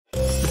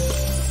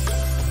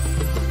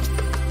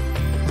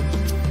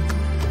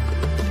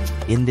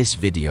In this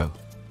video,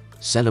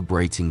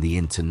 celebrating the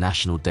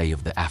International Day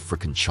of the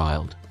African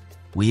Child,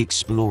 we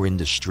explore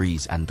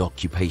industries and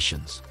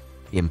occupations,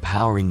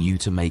 empowering you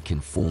to make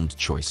informed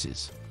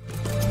choices.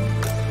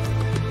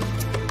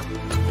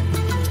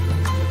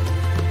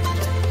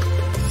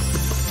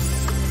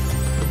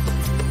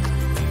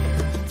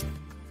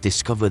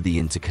 Discover the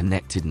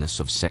interconnectedness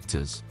of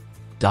sectors,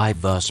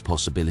 diverse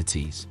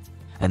possibilities,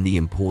 and the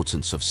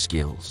importance of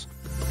skills.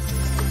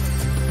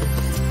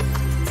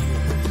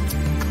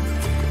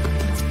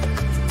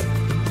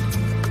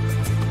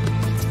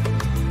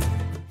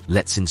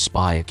 Let's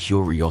inspire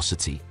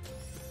curiosity,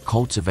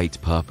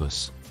 cultivate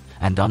purpose,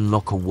 and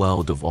unlock a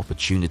world of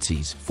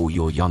opportunities for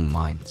your young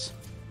minds.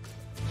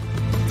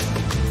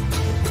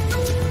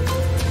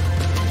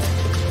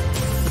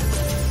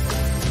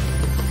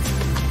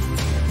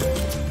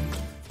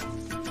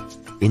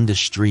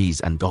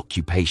 Industries and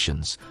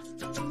occupations.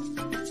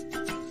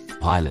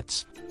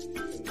 Pilots.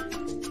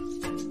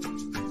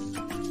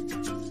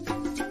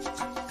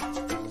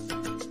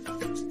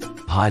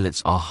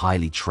 Pilots are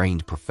highly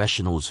trained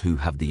professionals who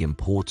have the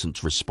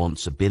important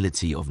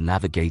responsibility of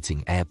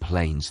navigating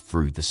airplanes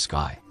through the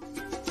sky.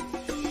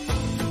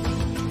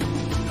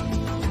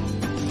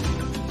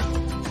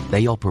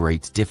 They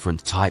operate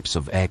different types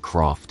of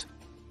aircraft,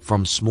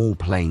 from small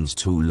planes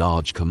to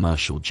large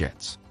commercial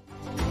jets.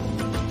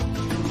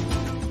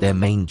 Their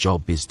main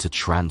job is to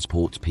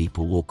transport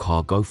people or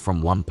cargo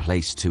from one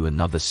place to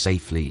another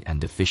safely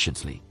and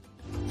efficiently.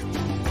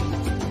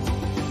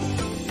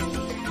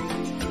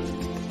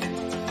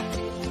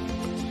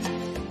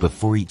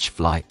 Before each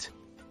flight,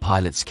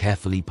 pilots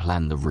carefully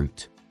plan the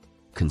route,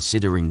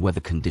 considering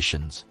weather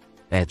conditions,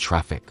 air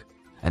traffic,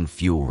 and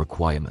fuel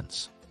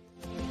requirements.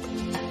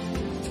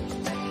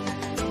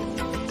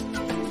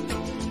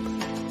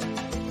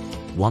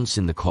 Once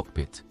in the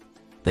cockpit,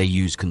 they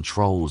use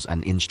controls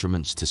and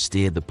instruments to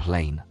steer the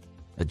plane,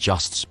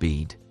 adjust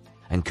speed,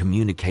 and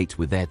communicate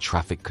with air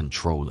traffic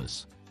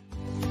controllers.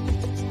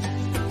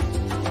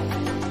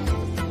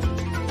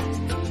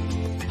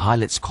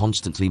 Pilots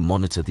constantly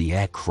monitor the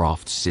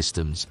aircraft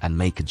systems and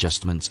make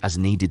adjustments as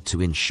needed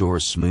to ensure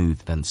a smooth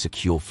and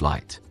secure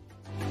flight.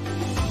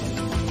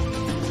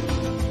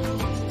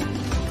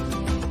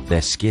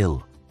 Their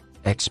skill,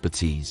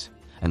 expertise,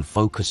 and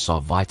focus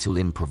are vital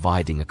in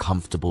providing a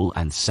comfortable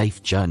and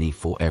safe journey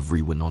for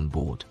everyone on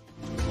board.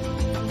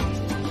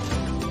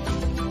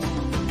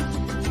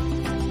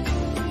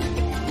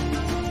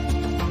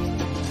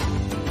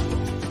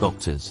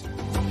 Doctors.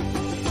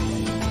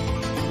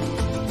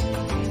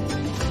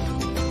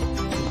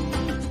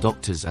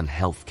 Doctors and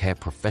healthcare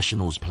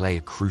professionals play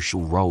a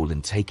crucial role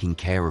in taking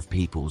care of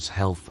people's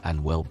health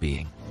and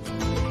well-being.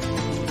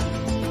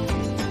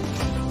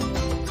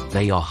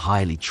 They are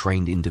highly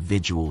trained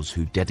individuals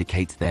who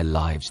dedicate their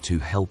lives to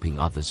helping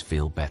others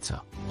feel better.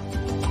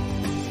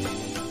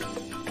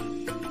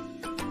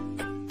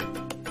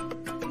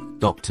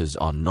 Doctors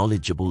are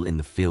knowledgeable in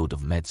the field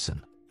of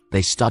medicine.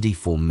 They study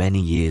for many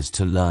years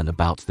to learn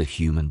about the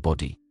human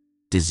body,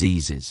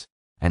 diseases,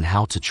 and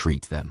how to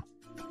treat them.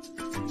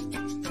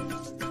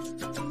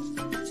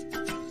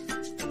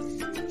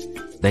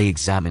 They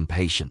examine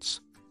patients,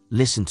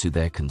 listen to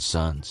their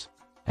concerns,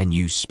 and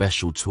use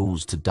special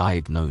tools to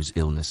diagnose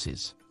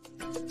illnesses.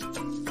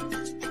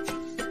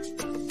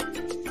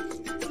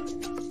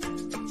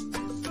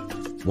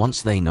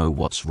 Once they know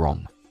what's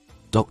wrong,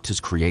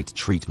 doctors create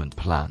treatment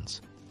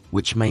plans,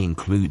 which may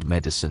include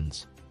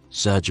medicines,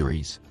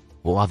 surgeries,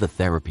 or other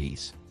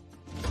therapies.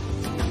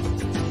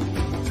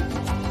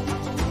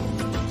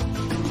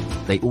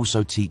 They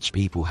also teach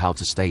people how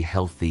to stay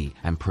healthy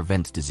and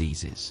prevent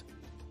diseases.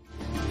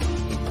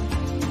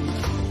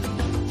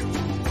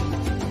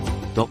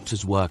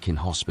 Doctors work in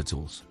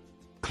hospitals,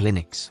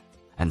 clinics,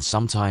 and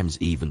sometimes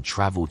even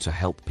travel to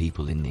help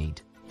people in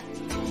need.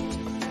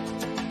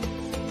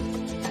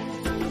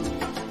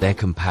 Their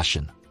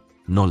compassion,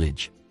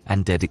 knowledge,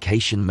 and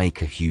dedication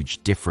make a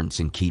huge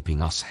difference in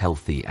keeping us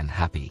healthy and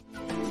happy.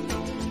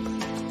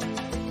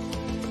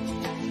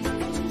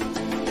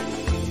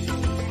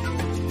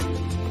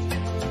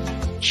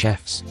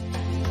 Chefs.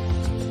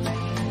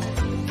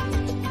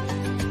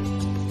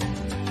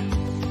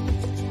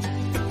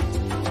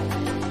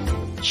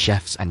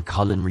 Chefs and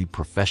culinary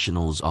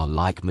professionals are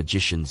like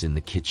magicians in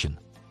the kitchen,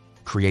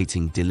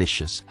 creating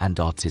delicious and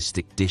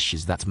artistic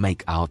dishes that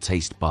make our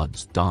taste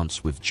buds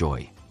dance with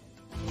joy.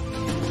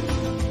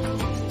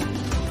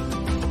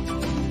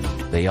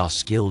 They are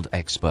skilled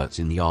experts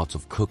in the art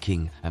of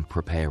cooking and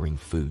preparing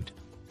food.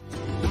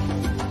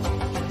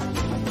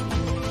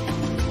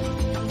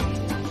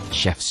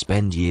 Chefs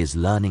spend years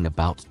learning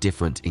about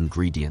different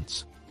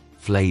ingredients,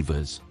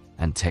 flavors,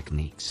 and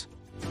techniques.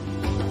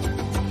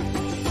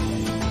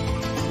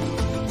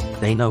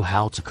 They know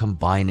how to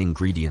combine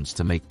ingredients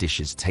to make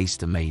dishes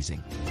taste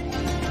amazing.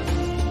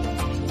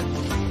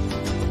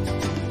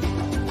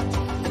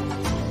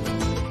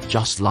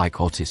 Just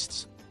like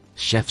artists,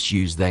 chefs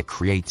use their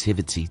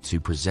creativity to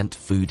present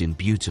food in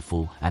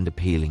beautiful and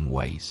appealing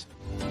ways.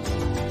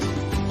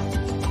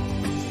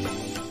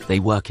 They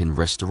work in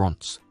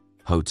restaurants,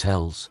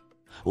 hotels,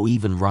 or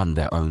even run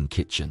their own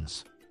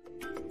kitchens.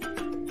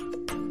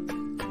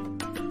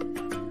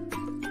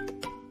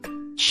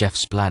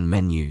 Chefs plan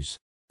menus,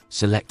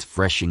 select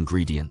fresh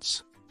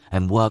ingredients,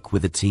 and work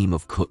with a team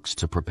of cooks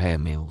to prepare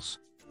meals.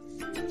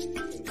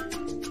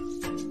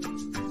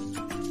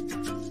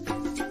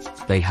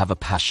 They have a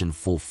passion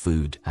for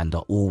food and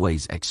are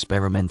always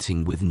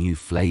experimenting with new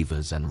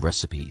flavors and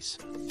recipes.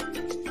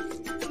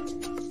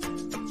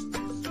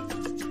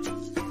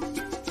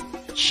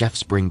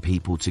 Chefs bring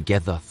people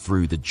together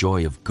through the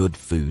joy of good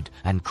food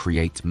and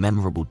create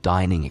memorable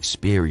dining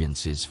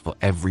experiences for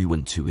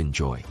everyone to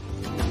enjoy.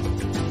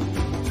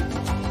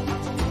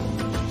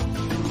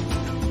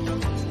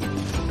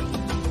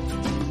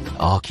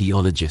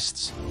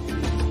 Archaeologists.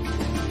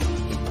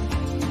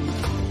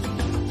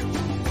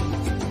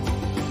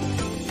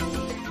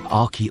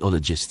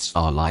 Archaeologists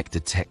are like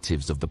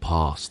detectives of the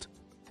past,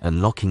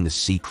 unlocking the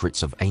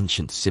secrets of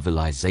ancient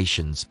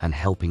civilizations and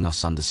helping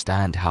us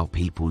understand how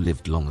people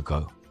lived long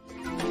ago.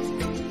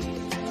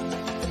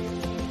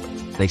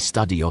 They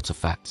study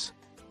artifacts,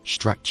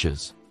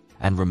 structures,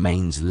 and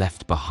remains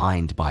left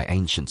behind by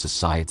ancient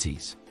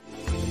societies.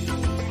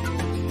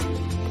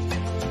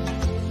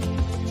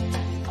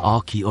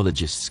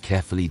 Archaeologists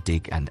carefully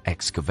dig and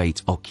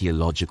excavate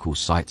archaeological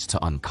sites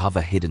to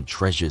uncover hidden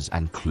treasures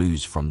and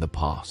clues from the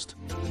past.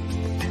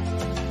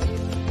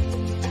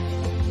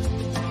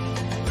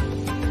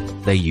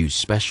 They use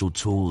special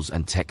tools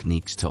and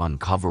techniques to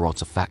uncover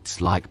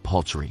artifacts like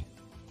pottery,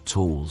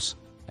 tools,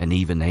 and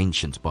even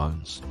ancient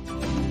bones.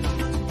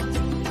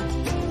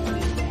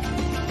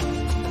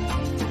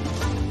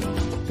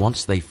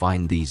 Once they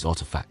find these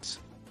artifacts,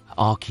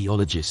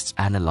 archaeologists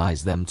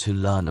analyze them to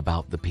learn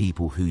about the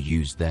people who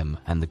used them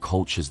and the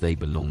cultures they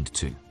belonged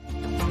to.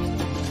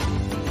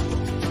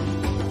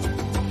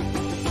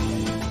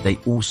 They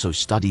also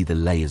study the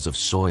layers of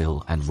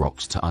soil and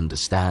rocks to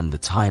understand the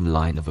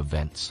timeline of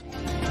events.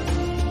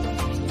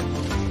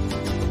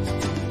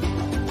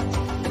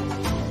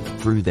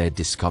 Through their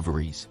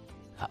discoveries,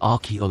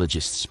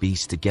 archaeologists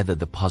piece together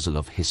the puzzle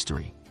of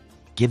history,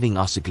 giving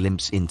us a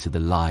glimpse into the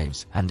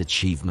lives and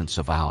achievements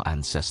of our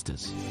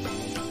ancestors.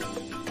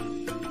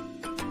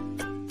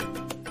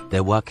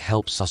 Their work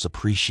helps us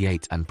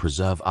appreciate and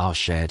preserve our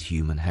shared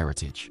human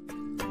heritage.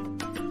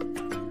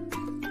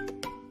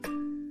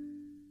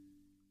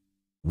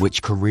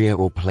 Which career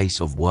or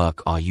place of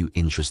work are you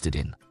interested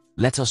in?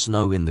 Let us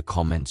know in the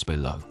comments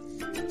below.